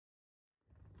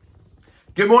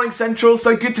Good morning, Central.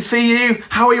 So good to see you.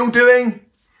 How are you all doing?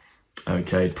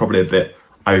 Okay, probably a bit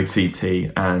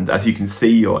OTT. And as you can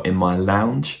see, you're in my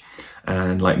lounge.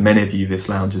 And like many of you, this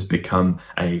lounge has become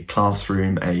a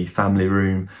classroom, a family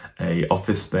room, a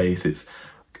office space. It's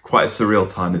quite a surreal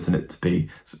time, isn't it, to be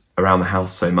around the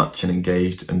house so much and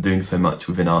engaged and doing so much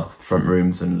within our front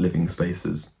rooms and living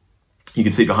spaces. You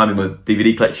can see behind me my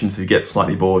DVD collection, so if you get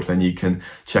slightly bored, then you can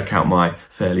check out my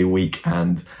fairly weak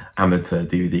and amateur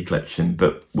DVD collection.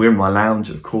 But we're in my lounge.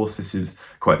 Of course, this is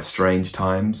quite strange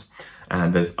times,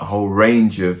 and there's a whole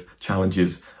range of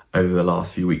challenges over the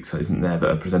last few weeks, isn't there,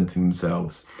 that are presenting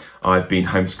themselves. I've been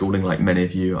homeschooling like many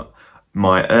of you.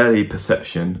 My early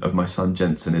perception of my son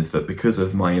Jensen is that because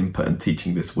of my input and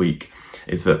teaching this week,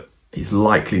 is that he's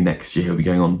likely next year he'll be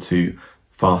going on to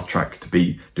fast track to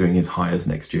be doing his hires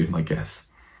next year, is my guess.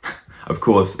 Of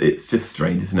course, it's just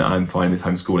strange, isn't it? I'm finding this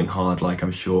homeschooling hard, like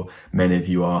I'm sure many of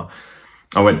you are.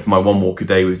 I went for my one walk a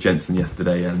day with Jensen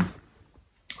yesterday, and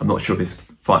I'm not sure if this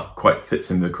quite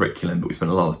fits in the curriculum, but we spent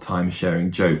a lot of time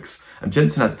sharing jokes. And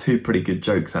Jensen had two pretty good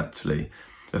jokes, actually.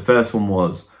 The first one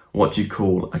was, what do you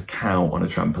call a cow on a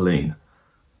trampoline?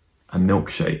 A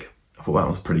milkshake. I thought that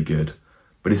was pretty good.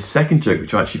 But his second joke,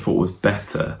 which I actually thought was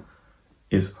better,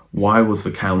 is, why was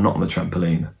the cow not on the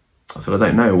trampoline? I said, I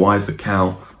don't know. Why is the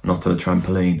cow not on a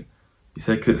trampoline? He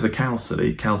said, because it's a cow,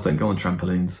 silly. Cows don't go on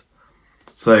trampolines.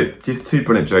 So just two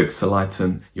brilliant jokes to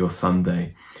lighten your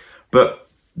Sunday. But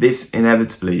this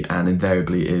inevitably and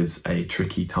invariably is a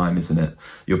tricky time, isn't it?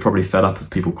 You're probably fed up of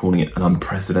people calling it an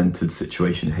unprecedented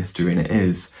situation in history, and it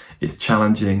is. It's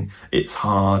challenging, it's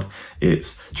hard,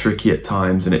 it's tricky at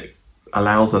times, and it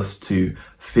allows us to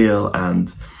feel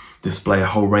and display a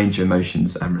whole range of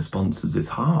emotions and responses. It's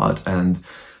hard, and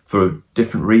for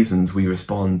different reasons we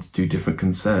respond to different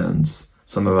concerns.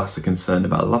 Some of us are concerned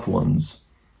about loved ones,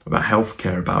 about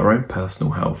healthcare, about our own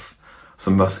personal health.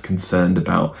 Some of us are concerned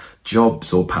about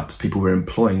jobs, or perhaps people we're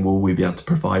employing. Will we be able to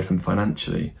provide them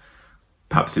financially?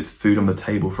 Perhaps it's food on the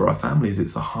table for our families.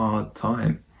 It's a hard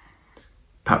time.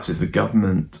 Perhaps it's the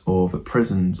government or the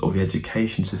prisons or the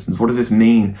education systems. What does this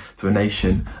mean for the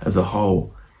nation as a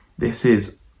whole? This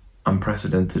is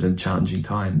unprecedented and challenging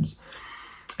times.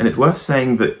 And it's worth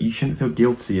saying that you shouldn't feel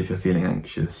guilty if you're feeling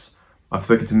anxious. I've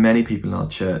spoken to many people in our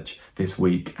church this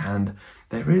week, and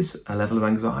there is a level of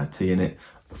anxiety, and it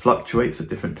fluctuates at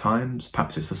different times.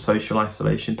 Perhaps it's a social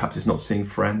isolation, perhaps it's not seeing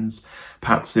friends,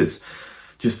 perhaps it's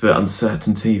just the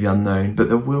uncertainty, the unknown, but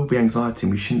there will be anxiety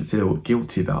and we shouldn't feel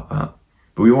guilty about that.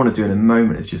 But what we want to do in a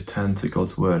moment is just turn to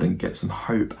God's word and get some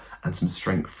hope and some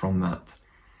strength from that.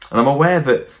 And I'm aware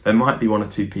that there might be one or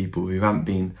two people who haven't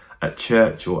been at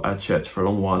church or at church for a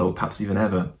long while, or perhaps even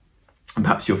ever. And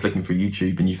perhaps you're flicking through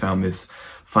YouTube and you found this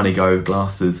funny guy with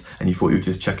glasses and you thought you would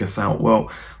just check us out.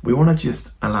 Well, we want to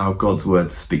just allow God's word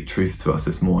to speak truth to us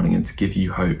this morning and to give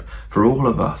you hope. For all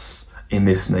of us in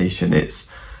this nation, it's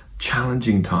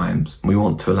challenging times. We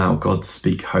want to allow God to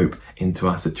speak hope into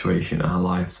our situation, our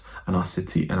lives, and our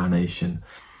city and our nation.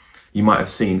 You might have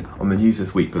seen on the news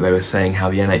this week, but they were saying how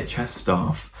the NHS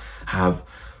staff have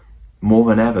more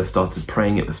than ever started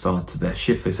praying at the start of their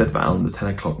shifts. They said that on the 10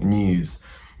 o'clock news.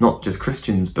 Not just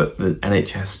Christians, but the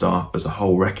NHS staff as a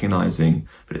whole, recognising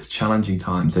that it's challenging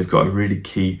times. They've got a really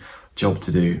key job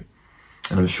to do.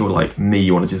 And I'm sure, like me,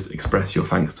 you want to just express your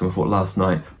thanks to them. I thought last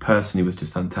night, personally, was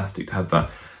just fantastic to have that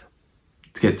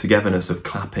togetherness of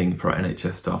clapping for our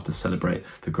NHS staff to celebrate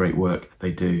the great work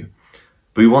they do.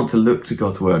 But we want to look to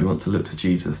God's word. We want to look to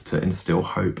Jesus to instill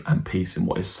hope and peace in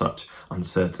what is such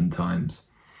uncertain times.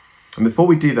 And before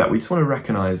we do that, we just want to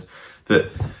recognise that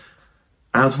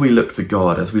as we look to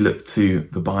God, as we look to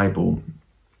the Bible,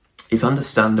 it's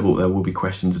understandable there will be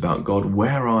questions about, God,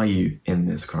 where are you in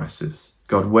this crisis?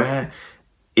 God, where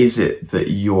is it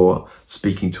that you're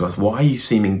speaking to us? Why are you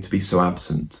seeming to be so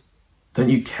absent? Don't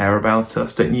you care about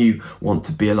us? Don't you want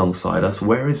to be alongside us?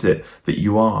 Where is it that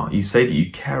you are? You say that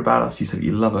you care about us, you say that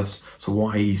you love us, so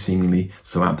why are you seemingly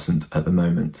so absent at the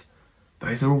moment?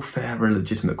 Those are all fair and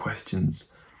legitimate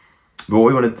questions. But what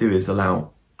we want to do is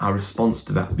allow our response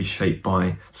to that be shaped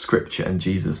by Scripture and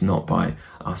Jesus, not by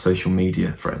our social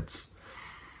media threads.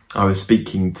 I was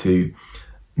speaking to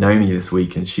Naomi this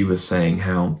week, and she was saying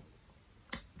how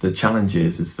the challenge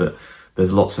is that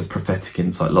there's lots of prophetic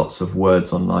insight, lots of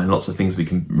words online, lots of things we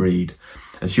can read.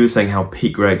 And she was saying how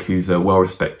Pete Greig, who's a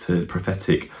well-respected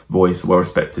prophetic voice, a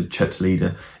well-respected church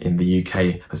leader in the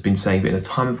UK, has been saying that in a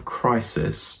time of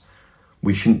crisis,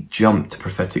 we shouldn't jump to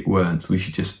prophetic words. We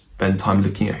should just spend time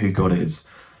looking at who God is,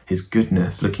 his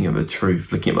goodness, looking at the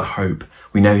truth, looking at the hope.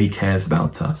 We know he cares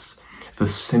about us. It's the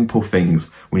simple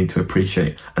things we need to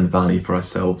appreciate and value for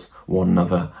ourselves, one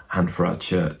another, and for our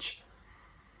church.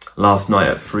 Last night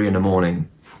at 3 a.m,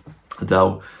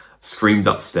 Adele screamed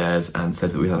upstairs and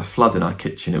said that we had a flood in our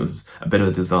kitchen. It was a bit of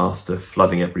a disaster,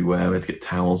 flooding everywhere. We had to get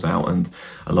towels out and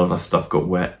a lot of our stuff got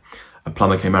wet. A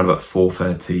plumber came around about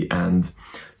 4:30 and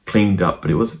cleaned up,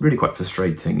 but it was really quite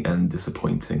frustrating and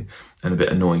disappointing and a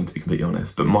bit annoying, to be completely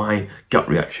honest. But my gut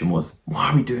reaction was,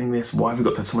 why are we doing this? Why have we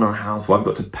got to have someone in our house? Why have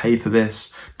we got to pay for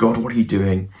this? God, what are you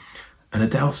doing? And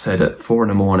Adele said at 4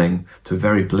 a.m. to a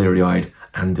very bleary-eyed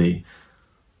Andy,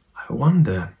 I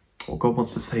wonder what God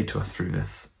wants to say to us through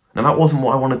this. Now that wasn't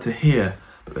what I wanted to hear,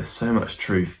 but there's so much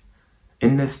truth.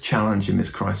 In this challenge, in this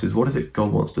crisis, what is it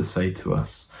God wants to say to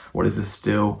us? What is the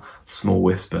still, small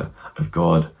whisper of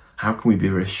God? How can we be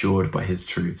reassured by his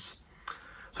truths?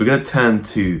 So we're going to turn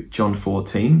to John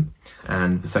 14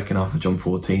 and the second half of John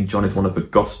 14. John is one of the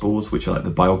Gospels, which are like the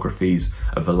biographies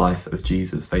of the life of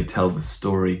Jesus. They tell the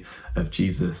story of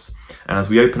Jesus. And as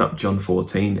we open up John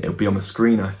 14, it'll be on the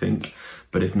screen, I think,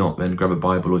 but if not, then grab a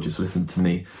Bible or just listen to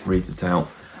me read it out.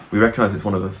 We recognise it's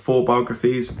one of the 4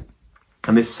 biographies,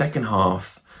 and this second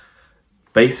half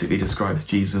basically describes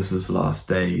Jesus' last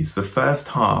days. The first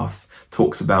half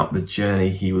talks about the journey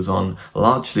he was on.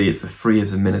 Largely it's the 3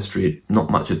 years of ministry, not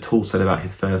much at all said about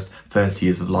his first 30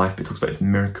 years of life, but it talks about his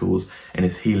miracles and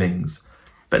his healings.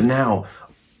 But now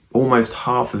almost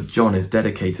half of John is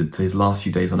dedicated to his last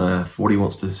few days on earth, what he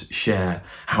wants to share,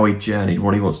 how he journeyed,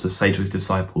 what he wants to say to his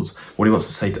disciples, what he wants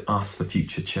to say to us, the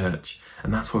future church.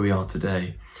 And that's where we are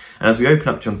today. And as we open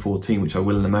up John 14, which I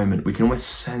will in a moment, we can almost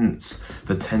sense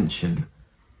the tension.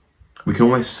 We can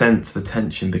almost sense the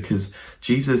tension because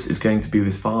Jesus is going to be with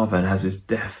his Father and has his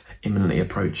death imminently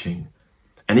approaching.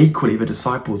 And equally the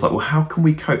disciples are like, well, how can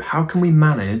we cope? How can we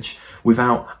manage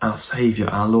without our Saviour,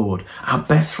 our Lord? Our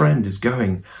best friend is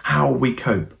going. How will we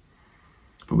cope?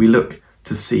 But we look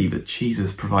to see that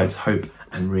Jesus provides hope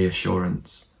and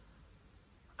reassurance.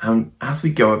 And as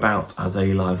we go about our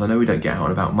daily lives, I know we don't get out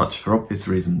and about much for obvious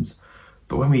reasons,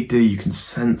 but when we do, you can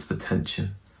sense the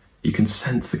tension. You can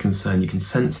sense the concern. You can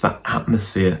sense that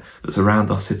atmosphere that's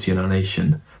around our city and our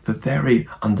nation for very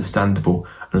understandable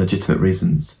and legitimate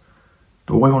reasons.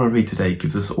 But what I want to read today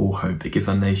gives us all hope. It gives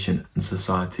our nation and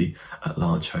society at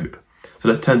large hope. So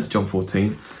let's turn to John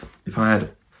 14. If I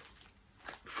had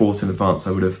thought in advance,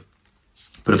 I would have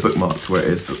put a bookmark to where it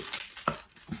is, but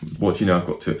what do you know, I've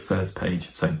got to it first page.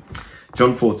 So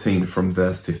John 14 from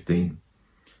verse 15.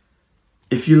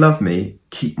 If you love me,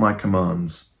 keep my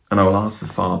commands, and I will ask the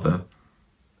Father,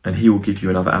 and he will give you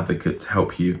another advocate to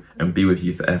help you and be with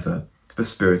you forever, the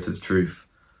Spirit of truth.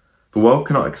 The world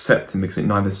cannot accept him because it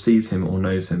neither sees him or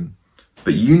knows him.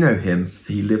 But you know him,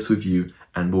 for he lives with you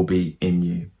and will be in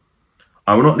you.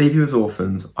 I will not leave you as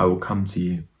orphans, I will come to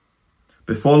you.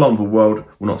 Before long the world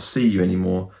will not see you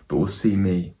anymore, but will see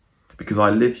me. Because I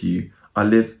live,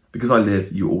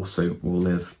 you also will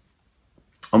live.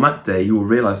 On that day you will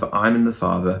realise that I am in the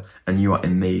Father, and you are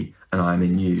in me, and I am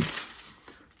in you.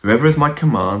 Whoever has my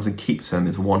commands and keeps them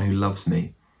is the one who loves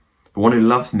me. The one who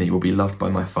loves me will be loved by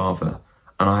my Father,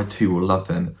 and I too will love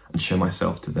them and show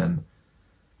myself to them.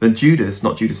 Then Judas,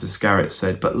 not Judas Iscariot,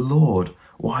 said, But Lord,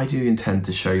 why do you intend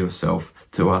to show yourself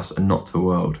to us and not to the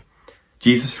world?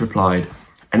 Jesus replied,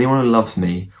 Anyone who loves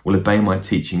me will obey my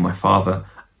teaching. My Father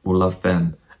will love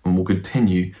them and will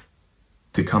continue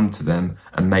to come to them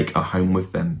and make a home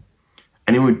with them.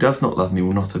 Anyone who does not love me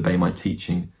will not obey my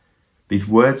teaching. These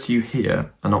words you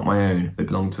hear are not my own, they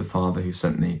belong to the Father who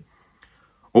sent me.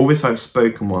 All this I have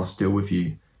spoken while still with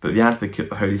you, but the Advocate,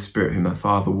 the Holy Spirit, whom my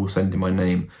Father will send in my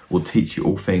name, will teach you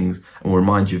all things and will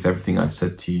remind you of everything I have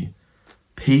said to you.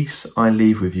 Peace I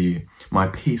leave with you, my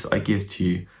peace I give to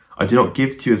you. I do not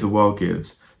give to you as the world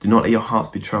gives. Do not let your hearts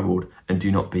be troubled, and do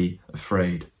not be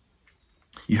afraid.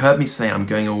 You heard me say I'm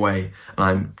going away, and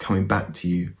I'm coming back to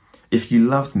you. If you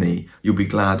loved me, you'll be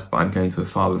glad that I'm going to the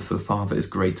Father, for the Father is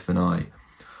greater than I.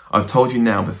 I've told you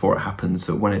now before it happens,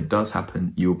 so when it does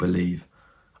happen, you'll believe.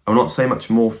 I will not say much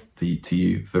more to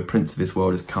you, for the Prince of this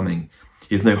world is coming.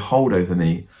 He has no hold over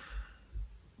me,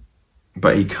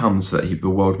 but he comes so that the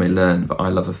world may learn that I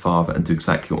love the Father and do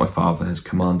exactly what my Father has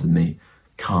commanded me.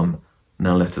 Come,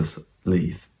 now let us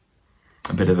leave.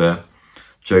 A bit of a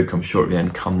joke, I'm sure, at the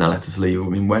end. Come, now let us leave. I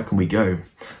mean, where can we go?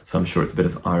 So I'm sure it's a bit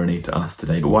of irony to us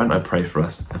today. But why don't I pray for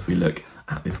us as we look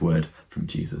at this word from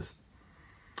Jesus?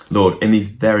 Lord, in these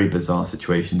very bizarre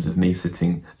situations of me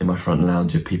sitting in my front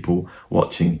lounge, of people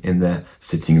watching in their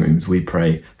sitting rooms, we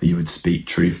pray that you would speak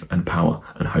truth and power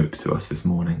and hope to us this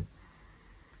morning.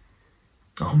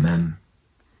 Amen.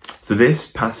 So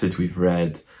this passage we've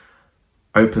read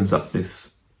opens up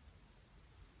this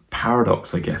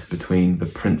paradox, I guess, between the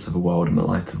prince of the world and the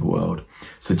light of the world.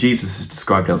 So Jesus is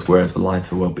described elsewhere as the light of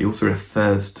the world, but he also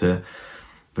refers to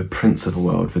the prince of the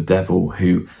world, the devil,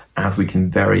 who, as we can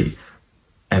very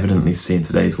evidently see in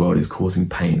today's world, is causing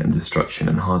pain and destruction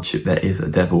and hardship. There is a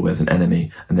devil, there's an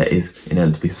enemy, and there is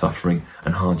inevitably suffering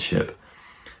and hardship.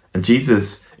 And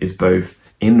Jesus is both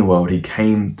in the world, he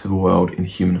came to the world in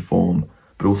human form,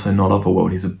 but also not of the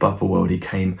world. He's above the world. He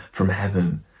came from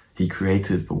heaven. He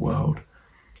created the world.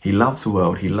 He loves the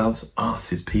world. He loves us,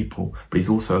 his people, but he's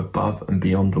also above and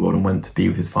beyond the world and went to be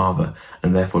with his Father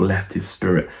and therefore left his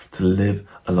Spirit to live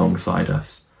alongside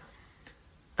us.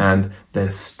 And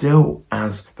there's still,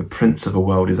 as the prince of the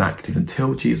world is active,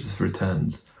 until Jesus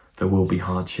returns, there will be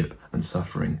hardship and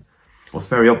suffering. What's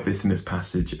very obvious in this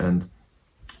passage and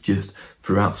just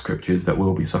throughout scripture is that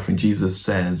we'll be suffering. Jesus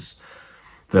says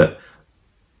that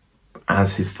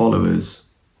as his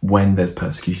followers, when there's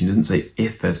persecution, he doesn't say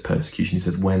if there's persecution, he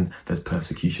says when there's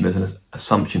persecution. There's an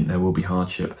assumption there will be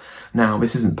hardship. Now,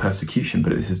 this isn't persecution,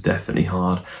 but this is definitely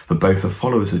hard for both the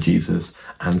followers of Jesus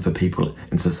and for people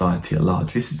in society at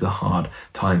large. This is a hard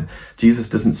time. Jesus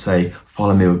doesn't say,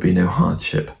 follow me, there will be no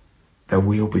hardship. There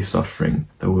will be suffering,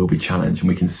 there will be challenge, and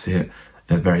we can see it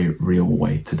in a very real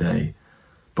way today.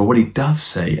 But what he does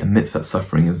say amidst that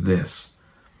suffering is this: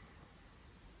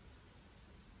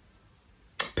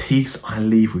 peace I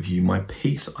leave with you, my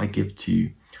peace I give to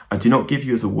you. I do not give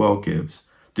you as the world gives.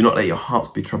 Do not let your hearts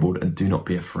be troubled and do not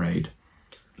be afraid.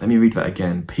 Let me read that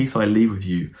again. Peace I leave with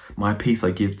you, my peace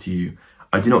I give to you.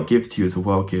 I do not give to you as the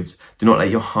world gives. Do not let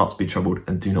your hearts be troubled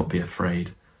and do not be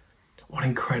afraid. What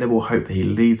incredible hope that he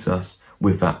leaves us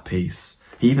with that peace.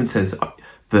 He even says,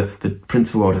 the prince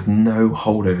of the world has no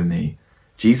hold over me.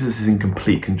 Jesus is in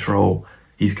complete control.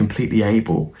 He's completely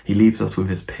able. He leaves us with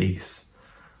his peace.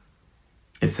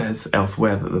 It says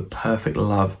elsewhere that the perfect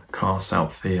love casts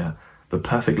out fear. The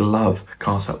perfect love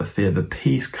casts out the fear. The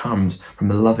peace comes from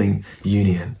a loving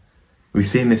union. We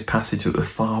see in this passage that the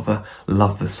Father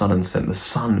loved the Son and sent the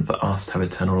Son for us to have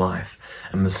eternal life.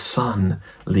 And the Son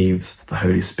leaves the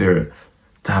Holy Spirit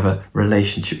to have a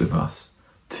relationship with us,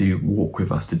 to walk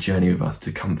with us, to journey with us,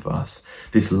 to comfort us.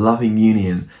 This loving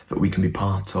union that we can be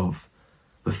part of.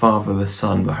 The Father, the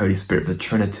Son, the Holy Spirit, the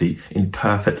Trinity in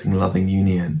perfect and loving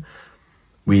union.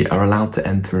 We are allowed to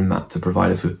enter in that to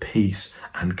provide us with peace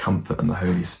and comfort and the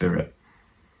Holy Spirit.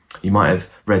 You might have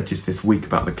read just this week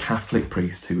about the Catholic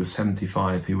priest who was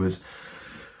 75, who was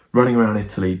running around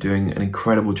Italy doing an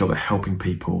incredible job at helping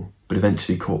people, but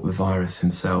eventually caught the virus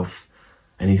himself.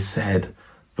 And he said,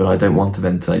 but I don't want a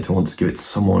ventilator, I want to give it to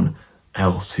someone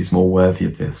else who's more worthy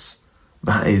of this.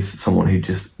 That is someone who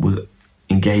just was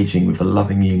engaging with a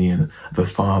loving union of the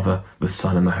Father, the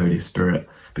Son and the Holy Spirit,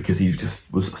 because he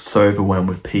just was so overwhelmed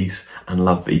with peace and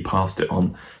love that he passed it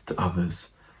on to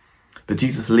others. But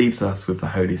Jesus leaves us with the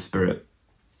Holy Spirit.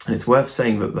 And it's worth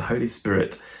saying that the Holy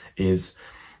Spirit is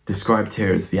described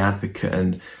here as the advocate.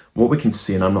 And what we can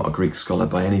see, and I'm not a Greek scholar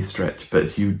by any stretch, but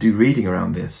as you do reading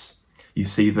around this, you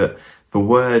see that the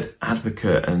word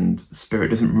advocate and spirit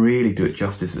doesn't really do it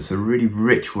justice. It's a really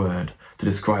rich word to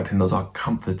describe him as our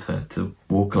comforter, to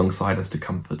walk alongside us, to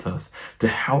comfort us, to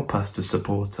help us, to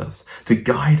support us, to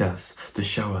guide us, to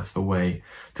show us the way,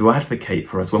 to advocate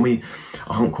for us. When we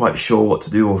aren't quite sure what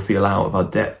to do or feel out of our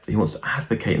depth, he wants to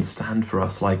advocate and stand for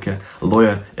us like a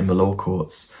lawyer in the law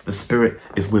courts. The Spirit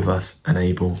is with us and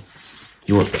able.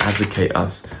 He wants to advocate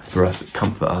us for us,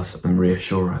 comfort us and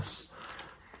reassure us.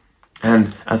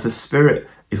 And as the Spirit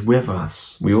is with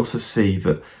us, we also see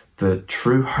that the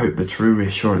true hope, the true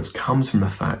reassurance comes from the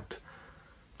fact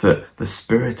that the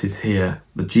Spirit is here,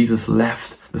 that Jesus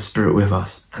left the Spirit with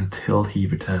us until he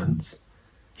returns.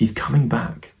 He's coming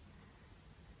back.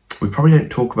 We probably don't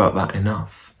talk about that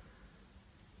enough.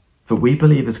 But we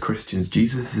believe as Christians,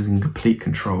 Jesus is in complete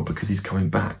control because he's coming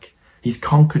back. He's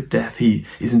conquered death. He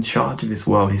is in charge of this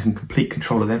world. He's in complete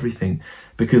control of everything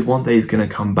because one day he's going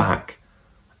to come back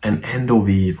and end all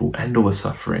the evil, end all the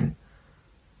suffering,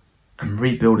 and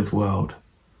rebuild his world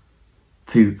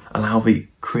to allow the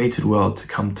created world to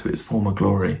come to its former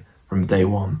glory from day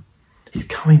one. He's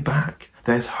coming back.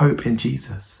 There's hope in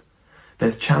Jesus.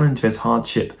 There's challenge, there's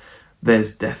hardship,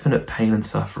 there's definite pain and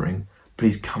suffering, but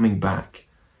he's coming back.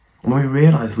 And when we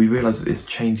realise that this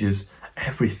changes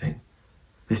everything.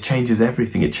 This changes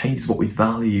everything. It changes what we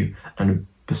value and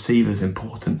perceive as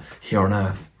important here on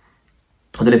earth.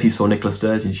 I don't know if you saw Nicola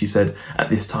Sturgeon. She said, at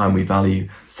this time we value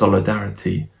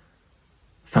solidarity,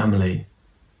 family,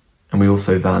 and we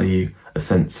also value a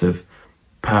sense of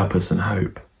purpose and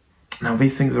hope. Now,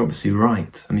 these things are obviously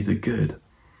right, and these are good.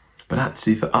 But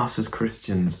actually, for us as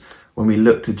Christians, when we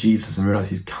look to Jesus and realise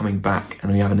he's coming back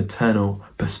and we have an eternal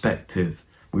perspective,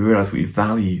 we realise we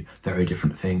value very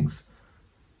different things.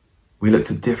 We look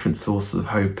to different sources of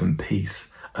hope and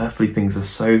peace. Earthly things are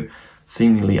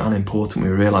seemingly unimportant,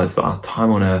 we realise that our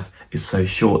time on earth is so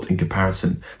short in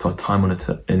comparison to our time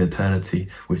in eternity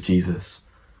with Jesus.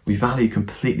 We value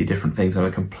completely different things and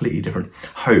have a completely different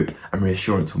hope and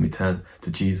reassurance when we turn to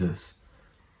Jesus.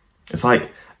 It's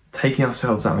like taking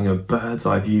ourselves out, having a bird's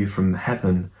eye view from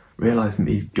heaven, realising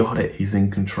that he's got it, he's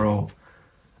in control.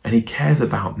 And he cares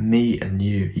about me and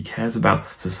you. He cares about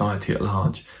society at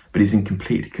large, but he's in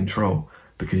complete control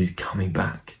because he's coming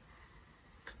back.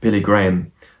 Billy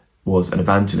Graham was an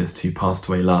evangelist who passed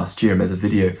away last year, and there's a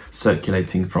video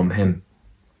circulating from him.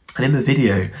 And in the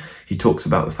video, he talks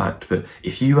about the fact that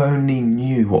if you only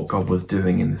knew what God was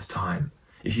doing in this time,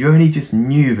 if you only just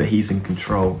knew that he's in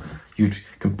control, you'd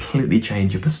completely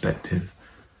change your perspective.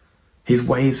 His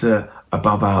ways are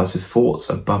above ours, his thoughts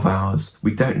are above ours.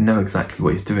 We don't know exactly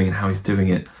what he's doing and how he's doing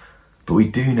it, but we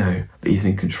do know that he's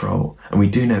in control, and we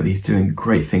do know that he's doing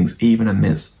great things even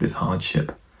amidst this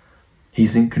hardship.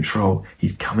 He's in control,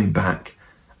 he's coming back,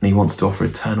 and he wants to offer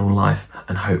eternal life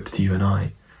and hope to you and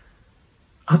I.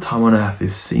 Our time on earth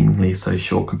is seemingly so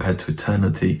short compared to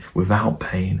eternity without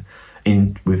pain,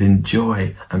 within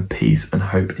joy and peace and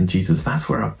hope in Jesus. That's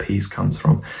where our peace comes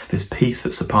from, this peace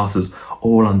that surpasses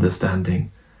all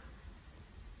understanding.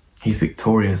 He's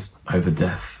victorious over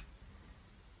death.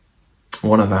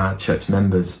 One of our church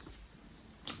members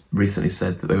recently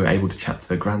said that they were able to chat to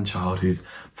their grandchild who's,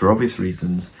 for obvious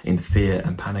reasons, in fear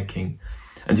and panicking,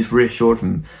 and just reassured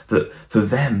them that for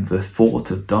them the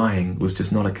thought of dying was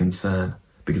just not a concern,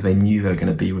 because they knew they were going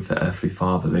to be with their earthly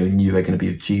father. They knew they were going to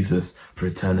be with Jesus for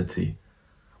eternity.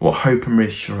 What hope and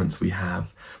reassurance we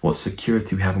have, what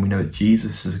security we have, and we know that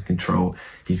Jesus is in control.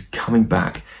 He's coming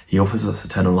back. He offers us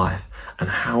eternal life. And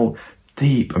how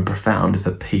deep and profound is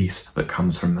the peace that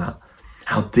comes from that?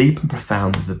 How deep and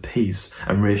profound is the peace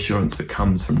and reassurance that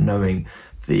comes from knowing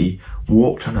that he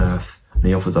walked on earth and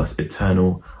he offers us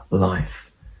eternal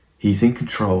life. He's in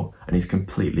control and he's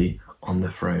completely on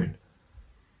the throne.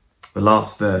 The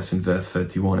last verse, in verse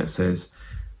 31, it says,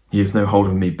 "He has no hold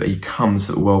of me, but he comes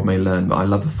that the world may learn that I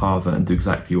love the Father and do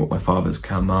exactly what my Father has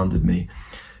commanded me."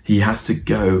 He has to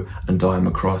go and die on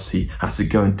the cross. He has to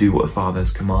go and do what the Father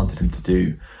has commanded him to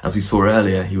do. As we saw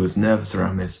earlier, he was nervous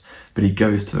around this, but he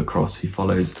goes to the cross. He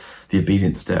follows the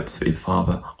obedient steps that his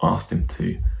Father asked him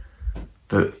to.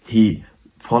 But he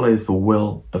follows the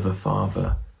will of the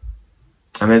Father.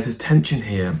 And there's this tension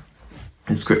here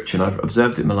in Scripture, and I've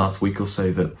observed it in the last week or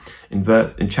so, that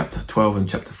in chapter 12 and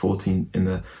chapter 14, in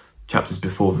the chapters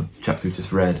before the chapter we've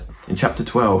just read, in chapter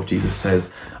 12, Jesus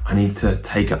says, I need to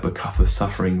take up the cup of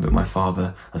suffering that my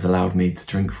Father has allowed me to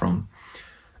drink from.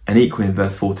 And equally in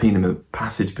verse 14, in the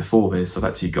passage before this, I've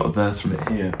actually got a verse from it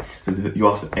here. It says, if you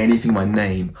ask anything in my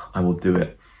name, I will do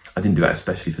it. I didn't do that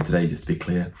especially for today, just to be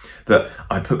clear. But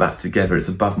I put that together. It's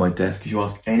above my desk. If you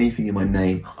ask anything in my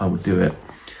name, I will do it.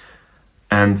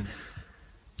 And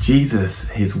Jesus,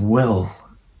 his will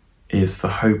is for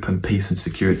hope and peace and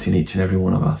security in each and every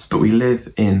one of us. But we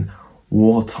live in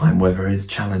wartime where there is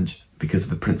challenge because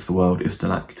the prince of the world is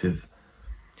still active.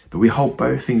 But we hold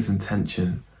both things in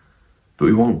tension. But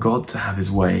we want God to have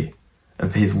his way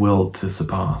and for his will to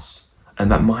surpass.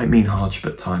 And that might mean hardship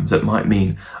at times. That might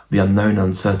mean the unknown,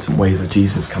 uncertain ways of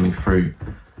Jesus coming through.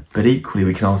 But equally,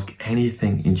 we can ask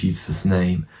anything in Jesus'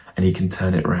 name and he can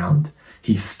turn it around.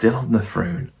 He's still on the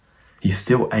throne. He's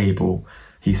still able.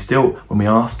 He's still, when we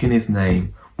ask in his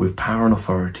name, with power and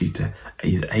authority,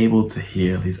 he's able to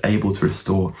heal. He's able to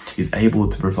restore. He's able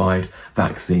to provide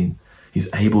vaccine. He's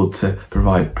able to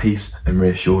provide peace and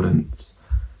reassurance.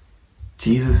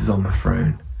 Jesus is on the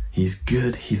throne. He's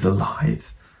good. He's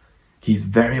alive. He's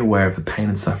very aware of the pain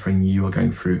and suffering you are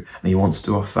going through, and he wants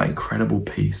to offer that incredible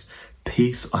peace.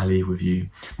 Peace I leave with you.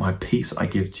 My peace I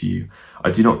give to you.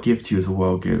 I do not give to you as the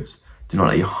world gives. Do not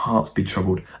let your hearts be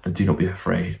troubled, and do not be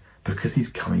afraid, because he's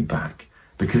coming back,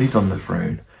 because he's on the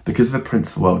throne, because the prince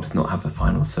of the world does not have the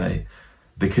final say,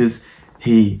 because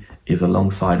he is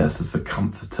alongside us as the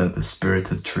comforter, the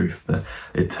spirit of truth, the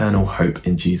eternal hope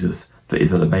in Jesus that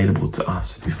is available to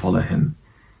us if we follow him.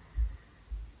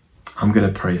 I'm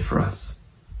going to pray for us.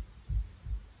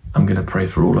 I'm going to pray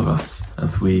for all of us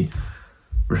as we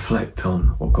reflect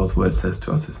on what God's word says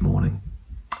to us this morning.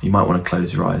 You might want to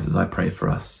close your eyes as I pray for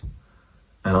us.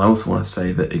 And I also want to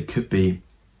say that it could be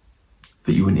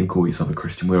that you wouldn't even call yourself a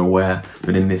Christian. We're aware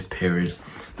that in this period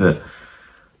that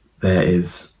there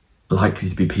is likely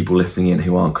to be people listening in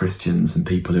who aren't Christians and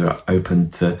people who are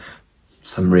open to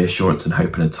some reassurance and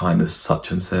hope in a time of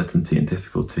such uncertainty and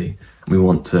difficulty. We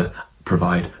want to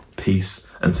provide peace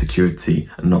and security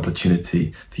and an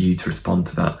opportunity for you to respond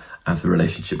to that as a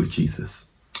relationship with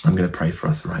Jesus. I'm going to pray for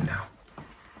us right now.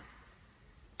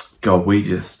 God, we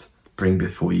just bring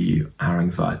before you our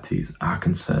anxieties, our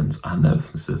concerns, our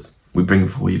nervousnesses. We bring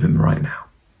before you them right now.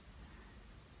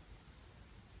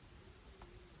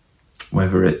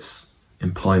 Whether it's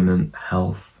employment,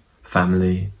 health,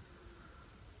 family,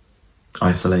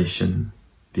 isolation,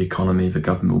 the economy, the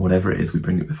government, whatever it is, we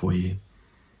bring it before you.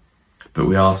 But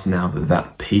we ask now that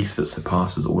that peace that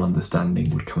surpasses all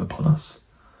understanding would come upon us.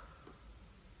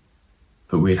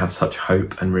 That we'd have such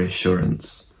hope and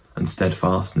reassurance and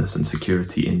steadfastness and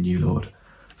security in you, Lord,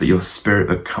 that your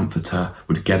Spirit of Comforter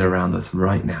would get around us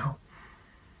right now.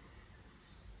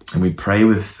 And we pray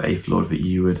with faith, Lord, that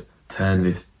you would turn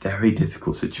this very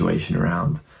difficult situation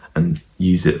around and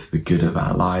use it for the good of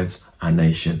our lives, our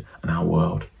nation, and our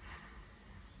world.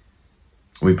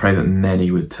 We pray that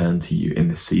many would turn to you in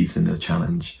this season of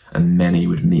challenge, and many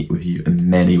would meet with you, and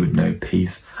many would know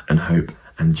peace and hope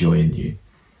and joy in you.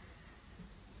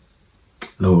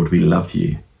 Lord, we love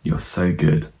you. You're so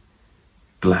good.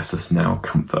 Bless us now,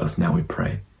 comfort us now, we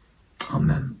pray.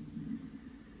 Amen.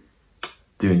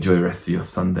 Do enjoy the rest of your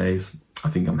Sundays. I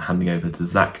think I'm handing over to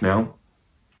Zach now,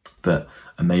 but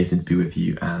amazing to be with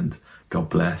you, and God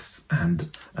bless.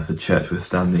 And as a church, we're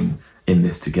standing in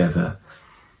this together.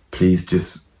 Please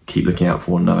just keep looking out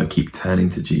for one another, keep turning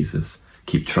to Jesus,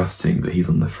 keep trusting that he's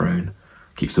on the throne,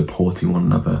 keep supporting one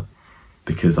another,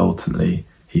 because ultimately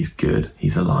he's good,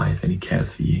 he's alive, and he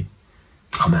cares for you.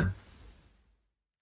 Amen.